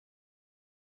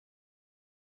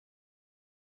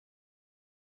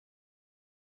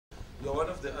You're one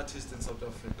of the artists in South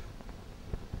Africa.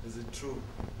 Is it true?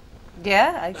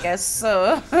 Yeah, I guess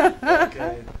so.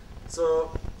 Okay.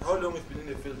 So, how long have you been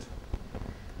in the field?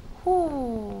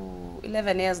 Ooh,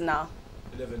 11 years now,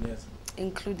 11 years.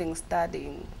 including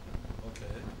studying.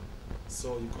 Okay.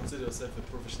 So, you consider yourself a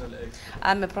professional actor?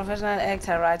 I'm a professional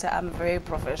actor, writer. I'm very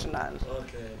professional.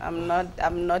 Okay. I'm not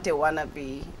a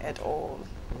wannabe at all.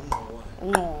 Why?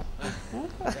 No.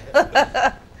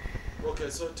 Okay,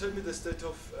 so tell me the state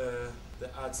of the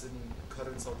arts in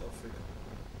current South Africa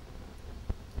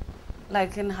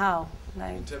Like in how?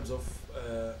 Like in terms of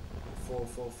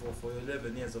for your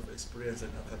 11 years of experience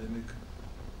and academic.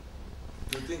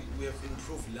 Do you think we have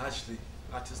improved largely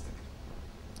artistically?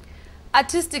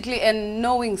 artistically and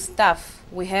knowing stuff,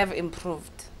 we have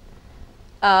improved.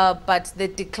 But the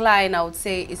decline, I would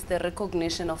say, is the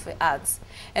recognition of the arts.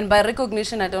 And by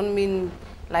recognition, I don't mean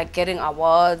like getting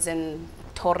awards and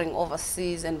touring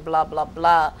overseas and blah, blah,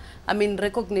 blah. I mean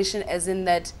recognition as in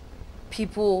that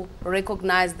people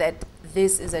recognize that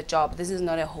this is a job, this is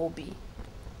not a hobby.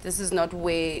 This is not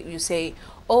where you say,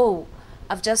 oh,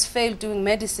 I've just failed doing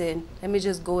medicine, let me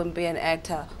just go and be an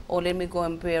actor, or let me go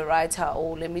and be a writer,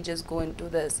 or let me just go and do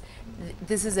this.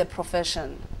 This is a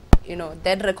profession. You know,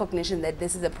 that recognition that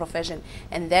this is a profession,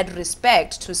 and that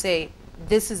respect to say,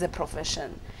 this is a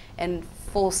profession. And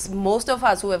for most of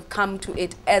us who have come to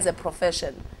it as a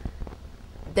profession,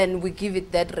 then we give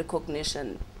it that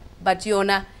recognition. But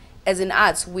Yona, as in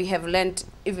arts, we have learned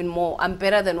even more. I'm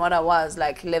better than what I was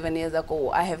like 11 years ago.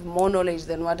 I have more knowledge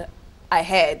than what I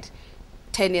had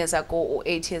 10 years ago or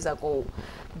 8 years ago.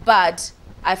 But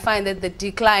I find that the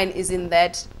decline is in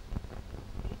that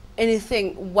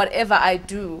anything, whatever I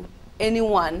do,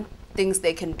 anyone thinks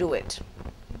they can do it.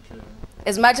 Okay.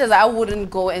 As much as I wouldn't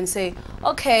go and say,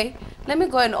 okay, let me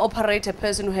go and operate a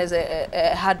person who has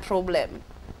a heart problem.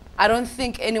 I don't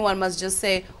think anyone must just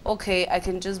say, okay, I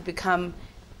can just become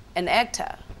an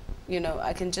actor. You know,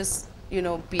 I can just, you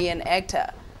know, be an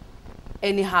actor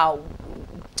anyhow,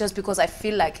 just because I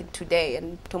feel like it today,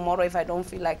 and tomorrow if I don't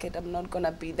feel like it, I'm not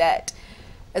gonna be that.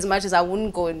 As much as I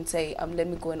wouldn't go and say, let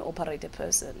me go and operate a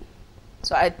person.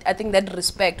 So I think that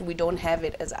respect, we don't have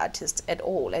it as artists at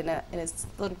all, and it's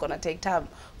still gonna take time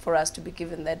for us to be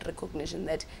given that recognition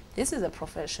that this is a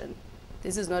profession.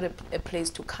 This is not a place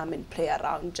to come and play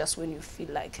around just when you feel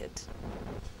like it.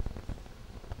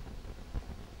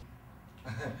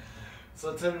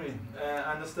 So tell me,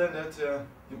 I understand that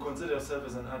you consider yourself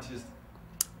as an artist.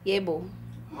 Yebo.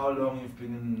 How long you've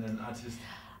been an artist?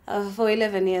 For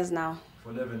 11 years now.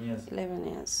 For 11 years. 11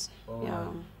 years. Oh, Yeah.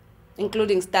 wow.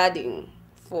 Including studying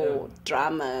for Yeah.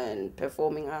 drama and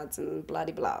performing arts and blah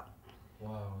de blah.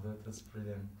 Wow, that's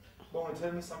brilliant. Bongi,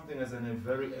 tell me something as a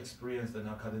very experienced and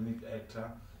academic actor,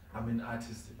 I mean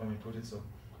artist, if I may put it so.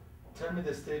 Tell me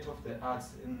the state of the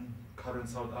arts in current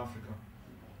South Africa.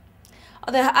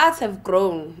 The arts have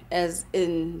grown as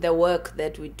in the work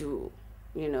that we do,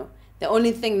 you know. The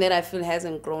only thing that I feel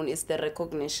hasn't grown is the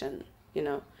recognition, you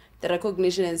know. The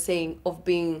recognition and saying of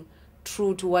being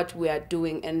true to what we are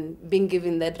doing and being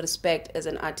given that respect as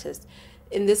an artist.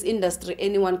 In this industry,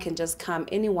 anyone can just come,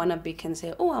 any wannabe can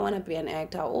say, oh, I want to be an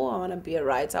actor, oh, I want to be a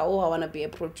writer, oh, I want to be a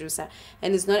producer.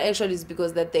 And it's not actually it's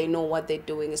because that they know what they're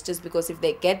doing. It's just because if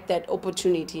they get that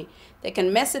opportunity, they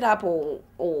can mess it up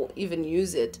or even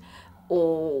use it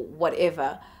or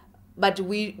whatever. But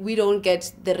we don't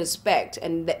get the respect,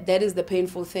 and that is the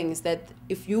painful thing, is that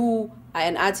if you are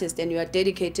an artist and you are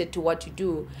dedicated to what you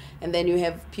do, and then you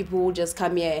have people who just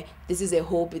come here, this is a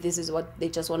hobby, this is what they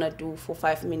just want to do for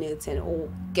 5 minutes and or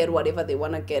get whatever they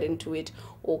want to get into it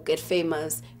or get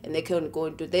famous, and they can go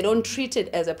into it. They don't treat it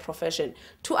as a profession.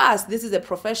 To us, this is a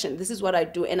profession, this is what I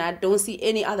do, and I don't see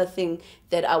any other thing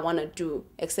that I want to do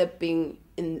except being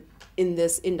in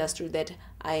this industry that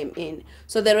I am in.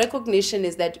 So the recognition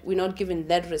is that we're not given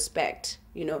that respect,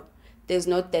 you know. There's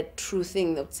not that true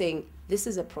thing of saying this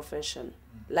is a profession,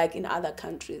 like in other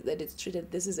countries that it's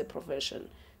treated, this is a profession.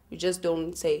 You just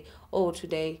don't say, oh,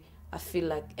 today I feel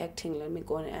like acting, let me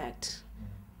go and act.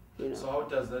 You know. So how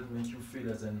does that make you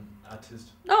feel as an artist?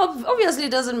 No, obviously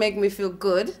it doesn't make me feel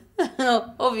good,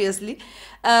 obviously,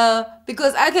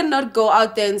 because I cannot go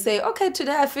out there and say, okay,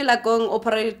 today I feel like going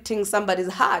operating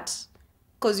somebody's heart,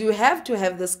 because you have to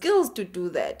have the skills to do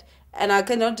that. And I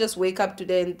cannot just wake up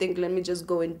today and think, let me just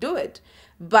go and do it.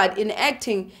 But in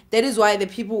acting, that is why the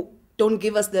people don't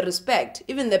give us the respect.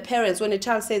 Even the parents, when a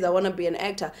child says, I want to be an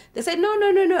actor, they say, no, no,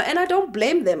 no, no. And I don't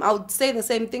blame them. I would say the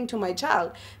same thing to my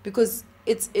child, because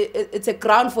it's a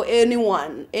ground for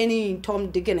anyone, any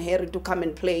Tom, Dick, and Harry to come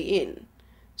and play in.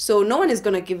 So no one is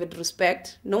going to give it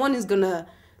respect. No one is going to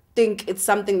think it's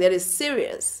something that is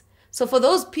serious. So for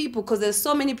those people, because there's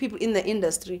so many people in the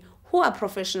industry who are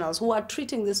professionals, who are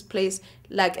treating this place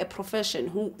like a profession,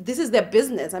 who this is their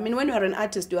business. I mean, when you are an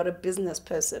artist, you are a business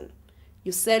person.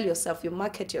 You sell yourself, you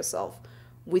market yourself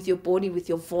with your body, with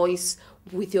your voice,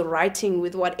 with your writing,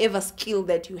 with whatever skill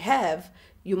that you have,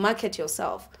 you market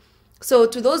yourself. So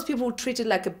to those people who treat it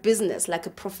like a business, like a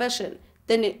profession,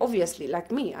 then it, obviously,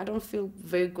 like me, I don't feel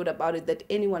very good about it that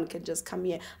anyone can just come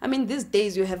here. I mean, these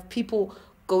days you have people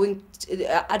going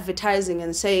advertising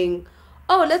and saying,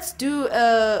 oh, let's do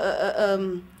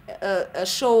a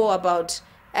show about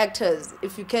actors.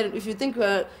 If you think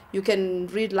you can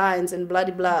read lines and blah,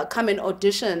 blah, blah, come and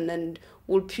audition and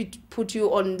we'll put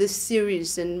you on this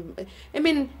series. And I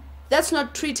mean, that's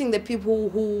not treating the people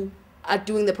who are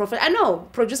doing the profit. I know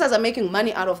producers are making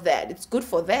money out of that. It's good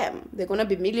for them. They're going to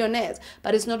be millionaires,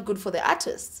 but it's not good for the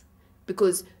artists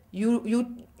because you're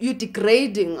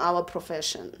degrading our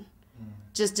profession.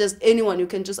 Just anyone, you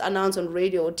can just announce on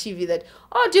radio or TV that,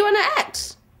 oh, do you want to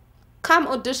act? Come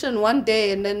audition one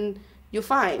day and then you're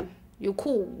fine. You're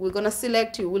cool. We're going to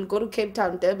select you. We'll go to Cape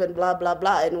Town, Durban, blah, blah,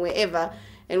 blah, and wherever,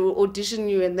 and we'll audition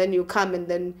you, and then you come and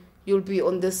then you'll be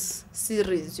on this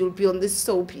series. You'll be on this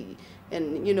soapy,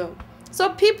 and, you know. So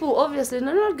people, obviously,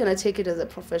 they're not going to take it as a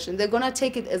profession. They're going to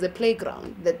take it as a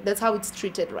playground. That's how it's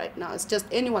treated right now. It's just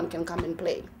anyone can come and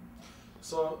play.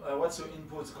 So what's your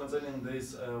input concerning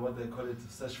this, what they call it,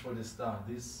 search for the star?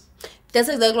 That's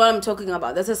exactly what I'm talking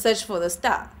about. That's a search for the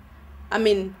star. I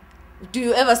mean, do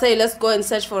you ever say, let's go and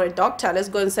search for a doctor, let's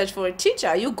go and search for a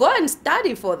teacher? You go and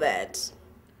study for that.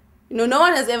 You know, no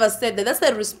one has ever said that. That's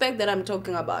the respect that I'm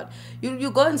talking about. You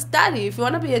go and study. If you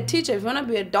want to be a teacher, if you want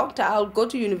to be a doctor, I'll go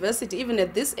to university. Even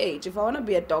at this age, if I want to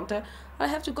be a doctor, I'll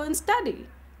have to go and study.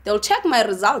 They'll check my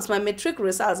results, my matric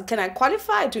results. Can I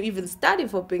qualify to even study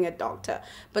for being a doctor?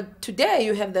 But today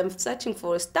you have them searching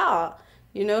for a star.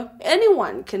 You know,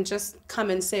 anyone can just come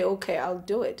and say, okay, I'll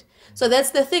do it. So that's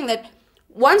the thing, that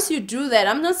once you do that,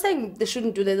 I'm not saying they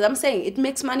shouldn't do that. I'm saying it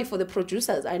makes money for the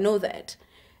producers. I know that.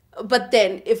 But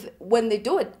then when they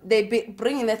do it, they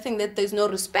bring in the thing that there's no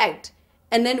respect.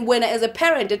 And then when, as a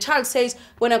parent, a child says,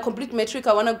 when I complete matric,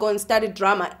 I want to go and study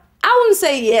drama, I wouldn't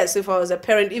say yes if I was a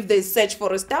parent. If they search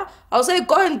for a star, I'll say,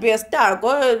 go and be a star.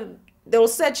 They'll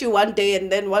search you one day,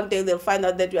 and then one day they'll find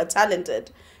out that you are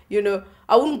talented. You know,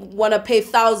 I wouldn't want to pay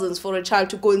thousands for a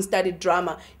child to go and study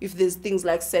drama if there's things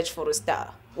like search for a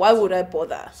star. Why would I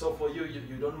bother? So for you,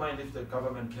 you don't mind if the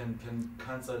government can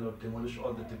cancel or demolish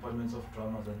all the departments of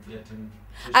dramas and theatre?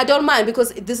 I don't mind,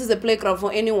 because this is a playground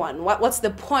for anyone. What's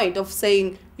the point of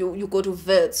saying you go to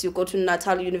Wits, you go to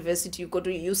Natal University, you go to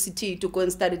UCT to go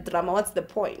and study drama? What's the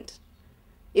point?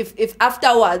 If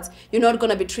afterwards you're not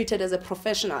going to be treated as a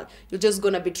professional, you're just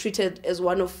going to be treated as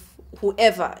one of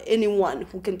whoever, anyone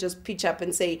who can just pitch up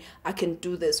and say, I can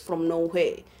do this from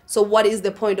nowhere. So what is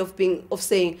the point of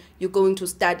saying you're going to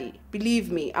study?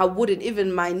 Believe me, I wouldn't,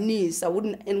 even my niece, I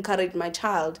wouldn't encourage my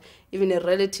child, even a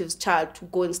relative's child, to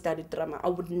go and study drama. I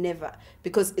would never,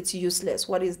 because it's useless.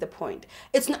 What is the point?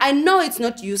 I know it's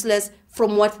not useless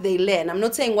from what they learn. I'm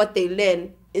not saying what they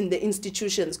learn in the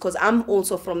institutions, because I'm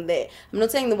also from there. I'm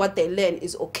not saying that what they learn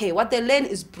is okay. What they learn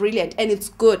is brilliant and it's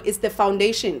good. It's the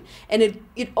foundation, and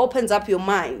it opens up your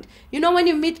mind. You know, when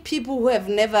you meet people who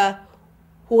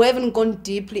haven't gone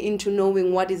deeply into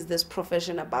knowing what is this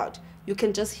profession about, you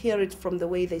can just hear it from the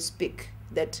way they speak,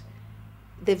 that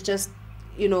they've just,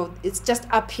 you know, it's just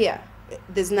up here.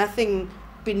 There's nothing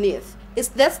beneath.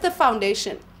 That's the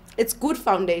foundation. It's good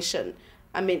foundation.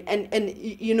 I mean, and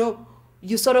you know,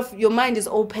 you sort of, your mind is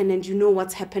open and you know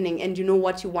what's happening and you know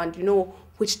what you want, you know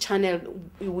which channel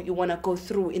you want to go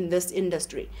through in this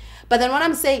industry. But then what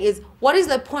I'm saying is, what is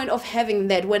the point of having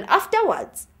that when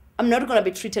afterwards I'm not going to be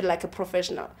treated like a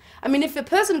professional? I mean, if a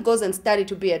person goes and study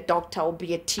to be a doctor or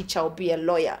be a teacher or be a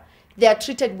lawyer, they are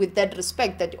treated with that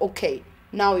respect that, okay,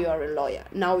 now you are a lawyer.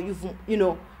 Now you've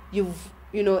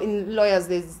in lawyers,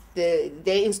 there's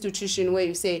the institution where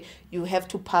you say you have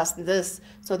to pass this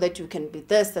so that you can be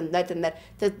this and that and that.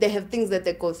 They have things that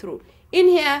they go through. In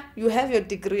here, you have your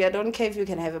degree. I don't care if you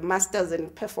can have a master's in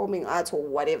performing arts or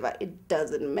whatever. It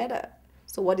doesn't matter.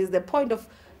 So what is the point of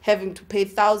having to pay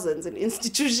thousands in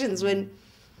institutions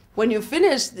when you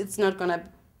finish, it's not going to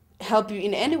help you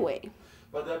in any way?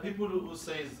 But there are people who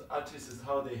say artists is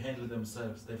how they handle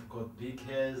themselves. They've got big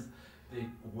hairs, they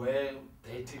wear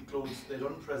dirty clothes, they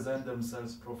don't present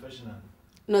themselves professionally.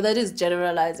 No, that is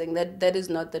generalizing. That is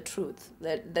not the truth.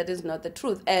 That is not the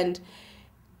truth. And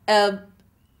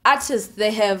artists,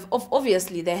 they have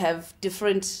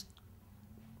different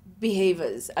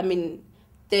behaviors. I mean,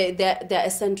 they're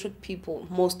eccentric people,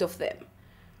 most of them.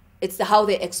 It's how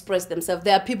they express themselves.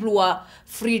 There are people who are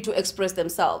free to express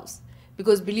themselves.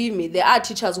 Because believe me, there are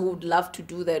teachers who would love to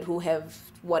do that, who have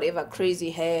whatever crazy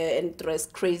hair and dress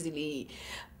crazily,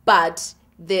 but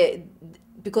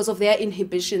because of their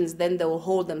inhibitions, then they will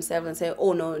hold themselves and say,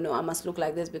 oh no, I must look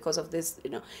like this because of this.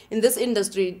 In this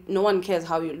industry, no one cares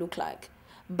how you look like.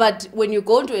 But when you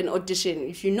go into an audition,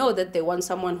 if you know that they want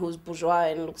someone who's bourgeois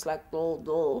and looks like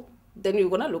then you're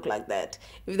gonna look like that.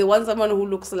 If they want someone who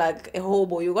looks like a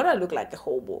hobo, you're gonna look like a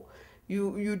hobo.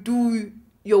 You do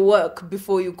your work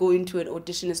before you go into an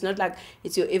audition. It's not like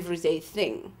it's your everyday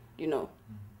thing,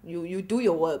 You do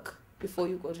your work before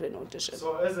you go to an audition.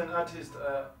 So as an artist,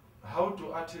 how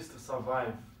do artists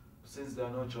survive since there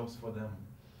are no jobs for them?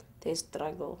 They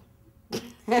struggle.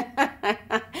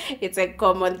 It's a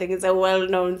common thing. It's a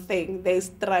well-known thing. They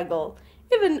struggle.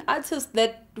 Even artists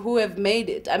who have made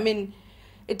it. I mean,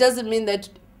 it doesn't mean that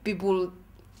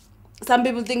some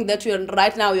people think that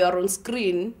right now you are on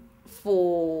screen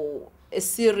for a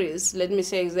series. Let me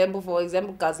say for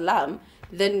example, Gazlam.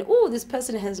 Then, this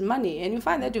person has money. And you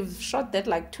find that you've shot that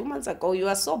like 2 months ago. You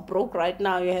are so broke right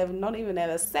now. You have not even have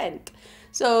a cent.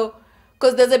 So,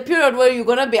 because there's a period where you're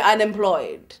going to be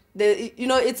unemployed.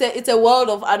 It's a world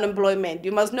of unemployment.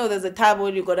 You must know there's a time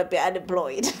when you're going to be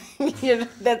unemployed.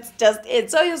 That's just it.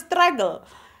 So you struggle.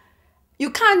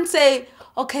 You can't say,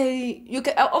 okay,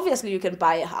 obviously you can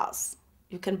buy a house.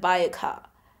 You can buy a car.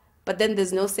 But then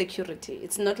there's no security.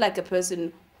 It's not like a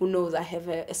person who knows I have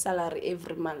a salary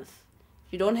every month.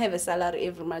 You don't have a salary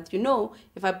every month.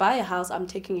 If I buy a house, I'm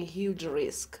taking a huge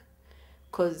risk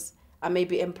because I may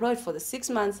be employed for the 6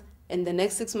 months and the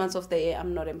next 6 months of the year,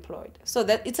 I'm not employed. So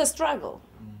that it's a struggle.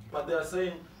 But they are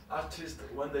saying artists,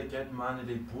 when they get money,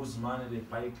 they boost money, they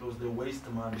buy clothes, they waste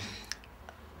money.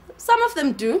 Some of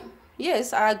them do.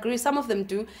 Yes, I agree. Some of them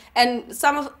do. And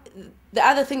the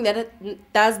other thing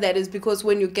that does that is because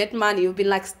when you get money, you've been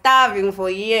like starving for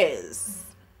years.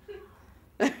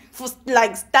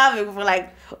 Starving for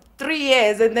like 3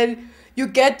 years, and then you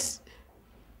get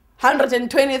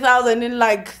 120,000 in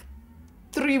like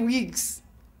 3 weeks.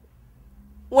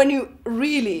 What do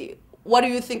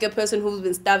you think a person who's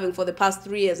been starving for the past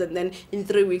 3 years and then in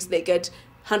 3 weeks they get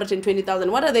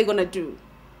 120,000, what are they gonna do?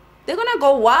 They're gonna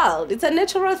go wild. It's a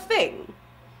natural thing.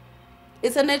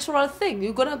 It's a natural thing.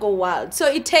 You're gonna go wild. So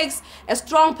it takes a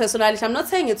strong personality. I'm not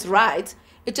saying it's right.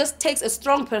 It just takes a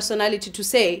strong personality to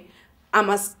say, I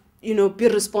must, be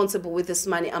responsible with this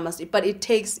money. But it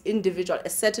takes a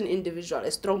certain individual, a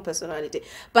strong personality.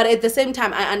 But at the same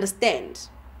time, I understand.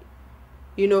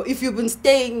 If you've been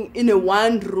staying in a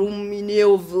one room in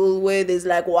Yeovil where there's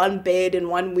like one bed and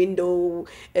one window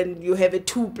and you have a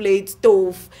 2-plate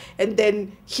stove, and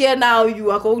then here now you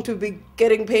are going to be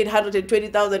getting paid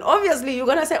 120,000, obviously you're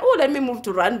going to say, let me move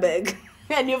to Randburg.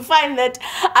 And you find that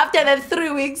after that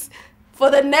 3 weeks, for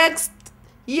the next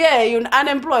year, you're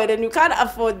unemployed and you can't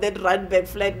afford that Randburg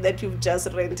flat that you've just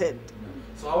rented.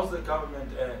 So how does the government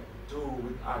do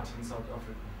with art in South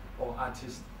Africa, or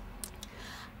artists?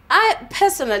 I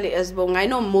personally, as Bongi, I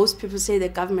know most people say the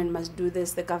government must do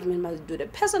this, the government must do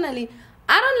that. Personally,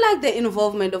 I don't like the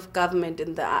involvement of government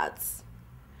in the arts.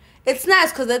 It's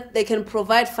nice because they can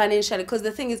provide financially. Because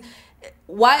the thing is,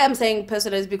 why I'm saying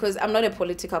personal is because I'm not a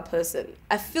political person.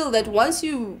 I feel that once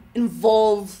you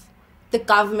involve the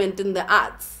government in the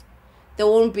arts, there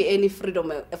won't be any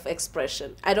freedom of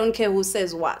expression. I don't care who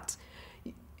says what.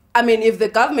 I mean, if the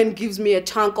government gives me a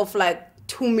chunk of like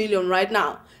 2 million right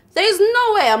now, there is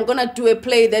no way I'm going to do a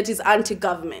play that is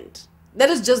anti-government. That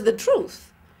is just the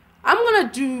truth.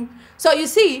 So you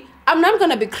see, I'm not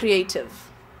going to be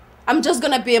creative. I'm just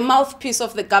going to be a mouthpiece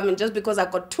of the government just because I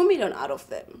got 2 million out of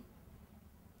them.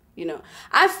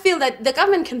 I feel that the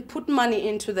government can put money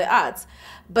into the arts,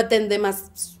 but then they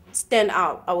must stand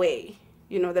away.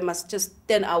 They must just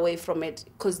stand away from it,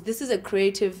 because this is a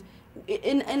creative.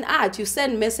 In art, you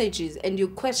send messages and you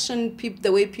question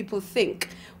the way people think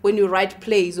when you write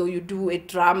plays or you do a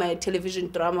television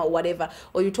drama or whatever,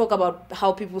 or you talk about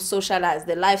how people socialize,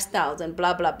 their lifestyles and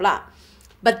blah, blah, blah.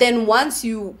 But then once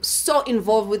you so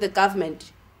involved with the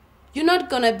government, you're not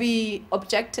going to be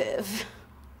objective,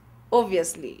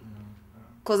 obviously,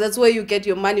 because that's where you get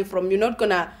your money from. You're not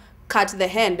going to cut the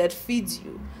hand that feeds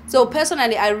you. So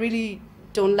personally, I really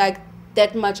don't like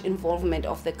that much involvement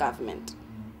of the government.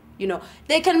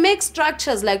 They can make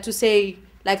structures like to say,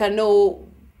 like I know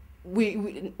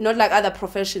we not like other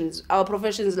professions. Our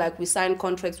professions, like we sign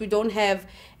contracts. We don't have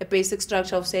a basic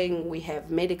structure of saying we have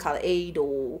medical aid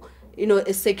or,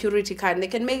 a security kind. They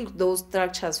can make those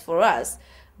structures for us.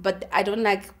 But I don't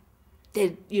like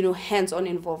the, hands-on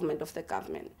involvement of the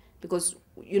government, because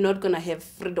you're not going to have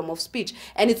freedom of speech.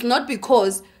 And it's not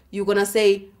because you're going to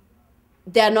say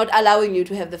they're not allowing you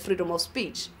to have the freedom of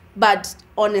speech. But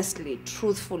honestly,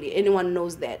 truthfully, anyone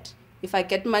knows that. If I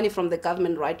get money from the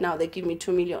government right now, they give me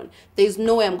 2 million. There's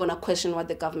no way I'm going to question what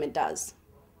the government does.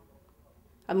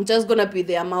 I'm just going to be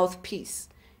their mouthpiece.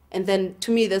 And then,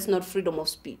 to me, that's not freedom of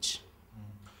speech.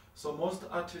 So most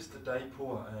artists die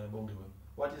poor, Bongi.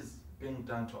 What is being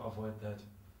done to avoid that?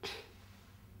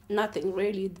 Nothing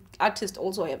really. Artists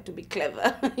also have to be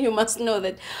clever. You must know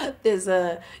that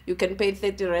you can pay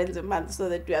 30 rands a month so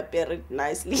that you are buried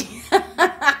nicely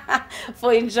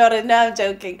for insurance. No, I'm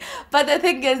joking. But the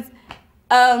thing is,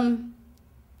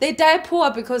 they die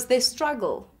poor because they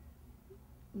struggle.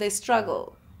 They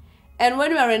struggle. And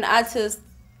when you're an artist,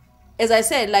 as I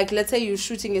said, like, let's say you're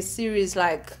shooting a series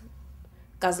like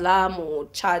Gazlam or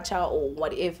Cha-Cha or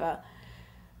whatever,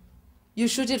 you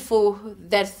shoot it for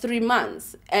that 3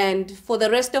 months, and for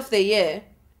the rest of the year,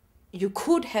 you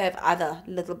could have other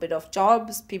little bit of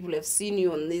jobs. People have seen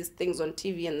you on these things on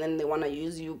TV, and then they want to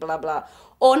use you, blah, blah,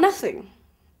 or nothing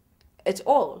at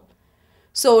all.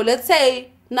 So let's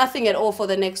say nothing at all for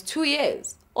the next 2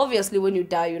 years. Obviously, when you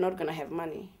die, you're not going to have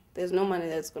money. There's no money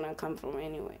that's going to come from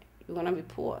anywhere. You're going to be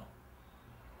poor,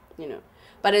 you know.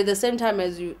 But at the same time,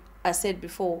 as I said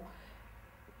before,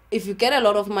 if you get a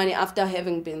lot of money after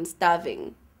having been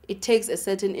starving, it takes a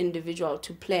certain individual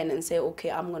to plan and say,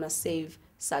 okay, I'm going to save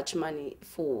such money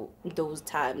for those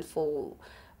times, for,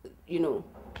 you know,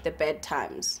 the bad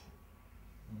times.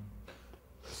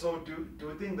 So do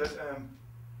you think that,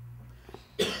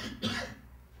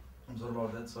 I'm sorry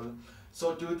about that, sorry.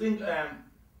 So do you think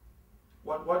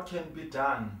what can be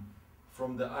done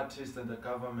from the artist and the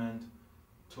government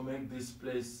to make this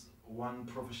place one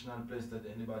professional place that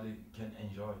anybody can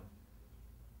enjoy?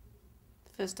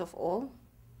 First of all,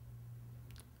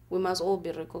 we must all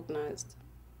be recognized.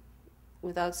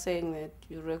 Without saying that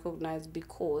you recognize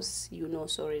because you know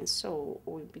so and so,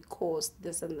 or because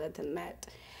this and that and that.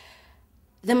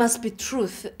 There must be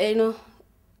truth. You know,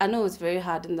 I know it's very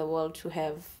hard in the world to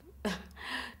have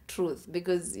truth,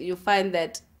 because you find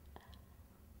that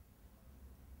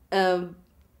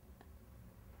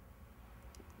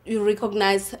you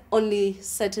recognize only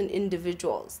certain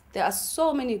individuals. There are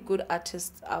so many good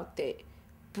artists out there.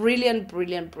 Brilliant,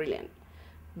 brilliant, brilliant.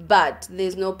 But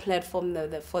there's no platform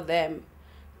there for them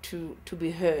to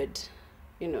be heard,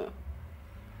 you know.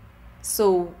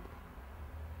 So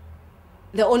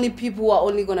the only people who are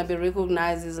only going to be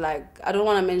recognized is, like, I don't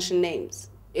want to mention names,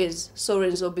 is so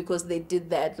and so because they did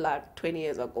that like 20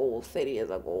 years ago or 30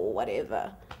 years ago or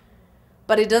whatever.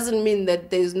 But it doesn't mean that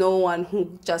there's no one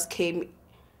who just came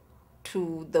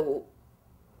to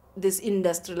this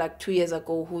industry like 2 years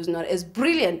ago who's not as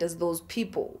brilliant as those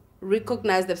people.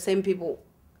 Recognize the same people,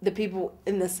 the people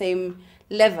in the same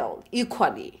level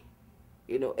equally.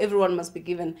 You know, everyone must be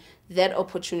given that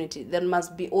opportunity. There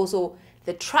must be also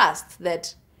the trust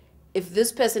that if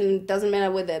this person, doesn't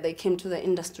matter whether they came to the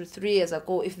industry 3 years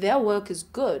ago, if their work is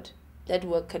good, that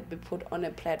work could be put on a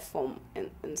platform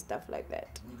and stuff like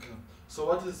that. Okay. So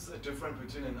what is the difference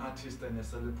between an artist and a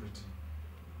celebrity?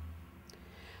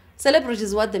 Celebrity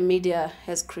is what the media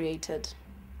has created.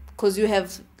 Because you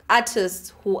have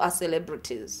artists who are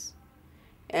celebrities,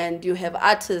 and you have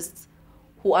artists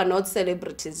who are not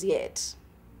celebrities yet.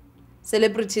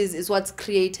 Celebrities is what's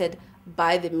created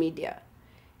by the media.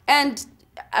 And,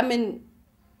 I mean,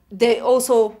 they're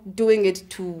also doing it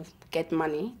to get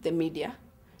money, the media.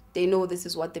 They know this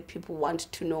is what the people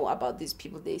want to know about these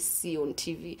people they see on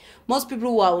TV. Most people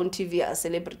who are on TV are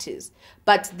celebrities.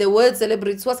 But the word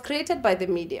celebrities was created by the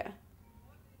media.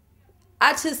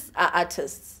 Artists are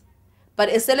artists. But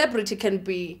a celebrity can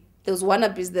be those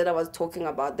wannabes that I was talking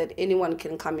about, that anyone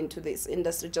can come into this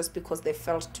industry just because they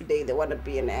felt today they want to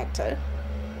be an actor.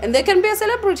 And they can be a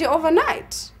celebrity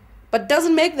overnight, but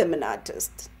doesn't make them an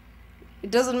artist.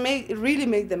 It doesn't really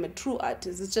make them a true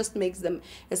artist. It just makes them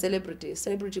a celebrity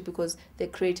because they're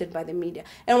created by the media.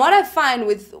 And what I find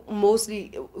with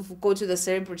mostly, if we go to the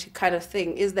celebrity kind of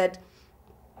thing, is that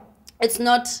it's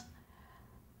not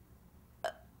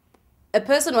a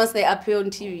person once they appear on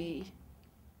TV.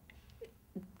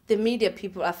 The media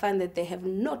people, I find that they have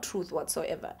no truth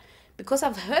whatsoever, because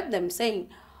I've heard them saying,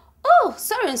 "Oh,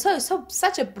 so and so is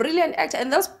such a brilliant actor,"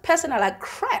 and those person are like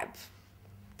crap.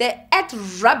 They act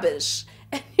rubbish.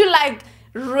 And you're like,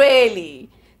 really?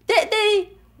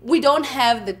 We don't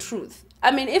have the truth.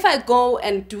 I mean, if I go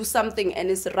and do something and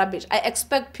it's rubbish, I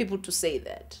expect people to say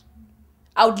that.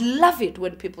 I would love it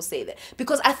when people say that,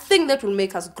 because I think that will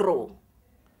make us grow.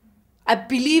 I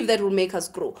believe that will make us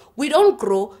grow. We don't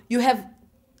grow. You have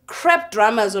crap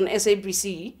dramas on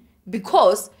SABC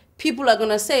because people are going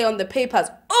to say on the papers,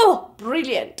 "Oh,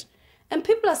 brilliant." And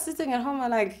people are sitting at home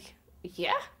and like,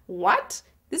 yeah, what?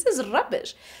 This is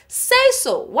rubbish. Say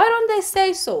so. Why don't they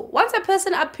say so? Once a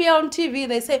person appear on TV,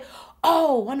 they say,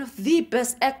 oh, one of the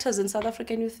best actors in South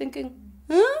Africa, and you're thinking,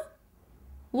 huh?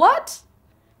 What?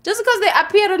 Just because they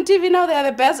appear on TV now, they are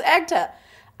the best actor.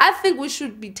 I think we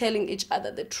should be telling each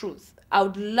other the truth. I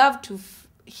would love to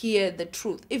hear the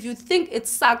truth. If you think it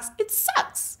sucks, it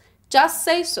sucks. Just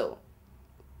say so.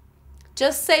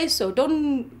 Just say so.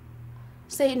 Don't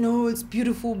say, no, it's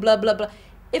beautiful, blah, blah, blah.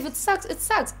 If it sucks, it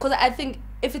sucks. Because I think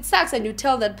if it sucks and you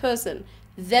tell that person,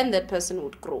 then that person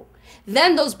would grow.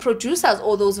 Then those producers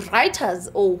or those writers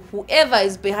or whoever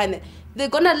is behind it, they're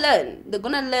going to learn. They're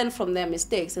going to learn from their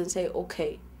mistakes and say,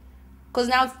 okay. Because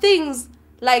now things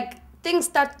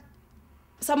start,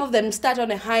 some of them start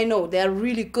on a high note. They're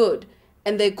really good.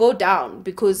 And they go down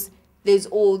because there's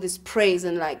all this praise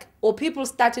and or people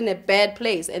start in a bad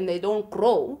place and they don't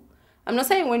grow. I'm not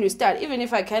saying when you start, even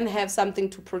if I can have something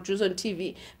to produce on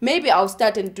TV, maybe I'll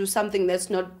start and do something that's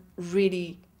not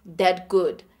really that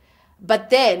good.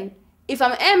 But then, if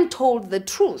I am told the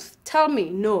truth, tell me,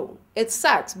 no, it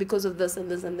sucks because of this and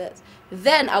this and this.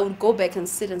 Then I would go back and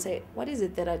sit and say, what is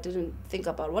it that I didn't think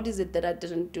about? What is it that I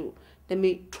didn't do? Let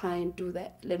me try and do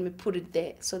that. Let me put it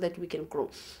there so that we can grow.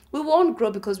 We won't grow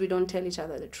because we don't tell each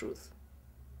other the truth.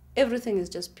 Everything is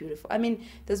just beautiful. I mean,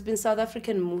 there's been South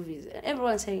African movies. And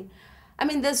everyone's saying, I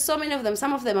mean, there's so many of them.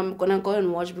 Some of them I'm going to go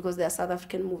and watch because they're South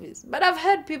African movies. But I've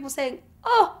heard people saying,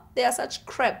 oh, they are such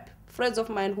crap. Friends of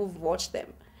mine who've watched them.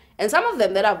 And some of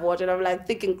them that I've watched, and I'm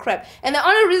thinking crap. And the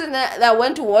only reason that I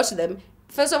went to watch them,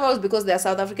 first of all, is because they're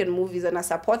South African movies and I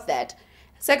support that.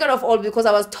 Second of all, because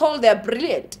I was told they're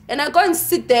brilliant. And I go and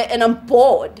sit there and I'm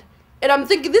bored. And I'm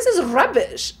thinking, this is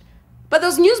rubbish. But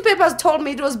those newspapers told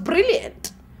me it was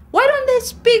brilliant. Why don't they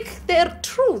speak their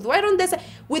truth? Why don't they say,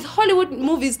 with Hollywood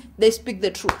movies, they speak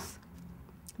the truth.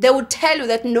 They would tell you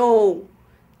that, no,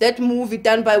 that movie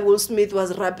done by Will Smith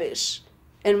was rubbish.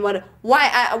 And what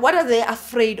are they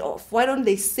afraid of? Why don't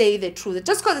they say the truth?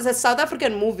 Just because it's a South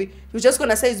African movie, you're just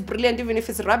going to say it's brilliant even if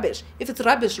it's rubbish. If it's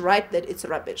rubbish, write that it's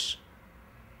rubbish.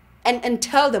 And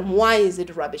tell them, why is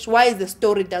it rubbish? Why is the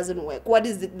story doesn't work? What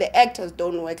is it the actors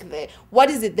don't work there?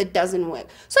 What is it that doesn't work?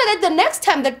 So that the next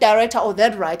time that director or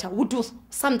that writer would do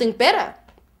something better.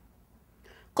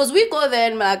 Because we go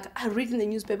there and I read in the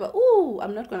newspaper, oh,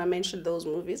 I'm not going to mention those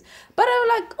movies. But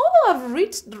I'm I've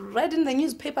read in the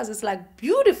newspapers, it's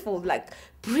beautiful,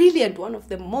 brilliant, one of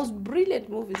the most brilliant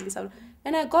movies in South.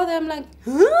 And I go there, I'm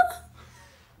huh?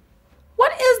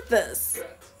 What is this?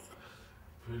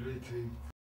 Brilliant.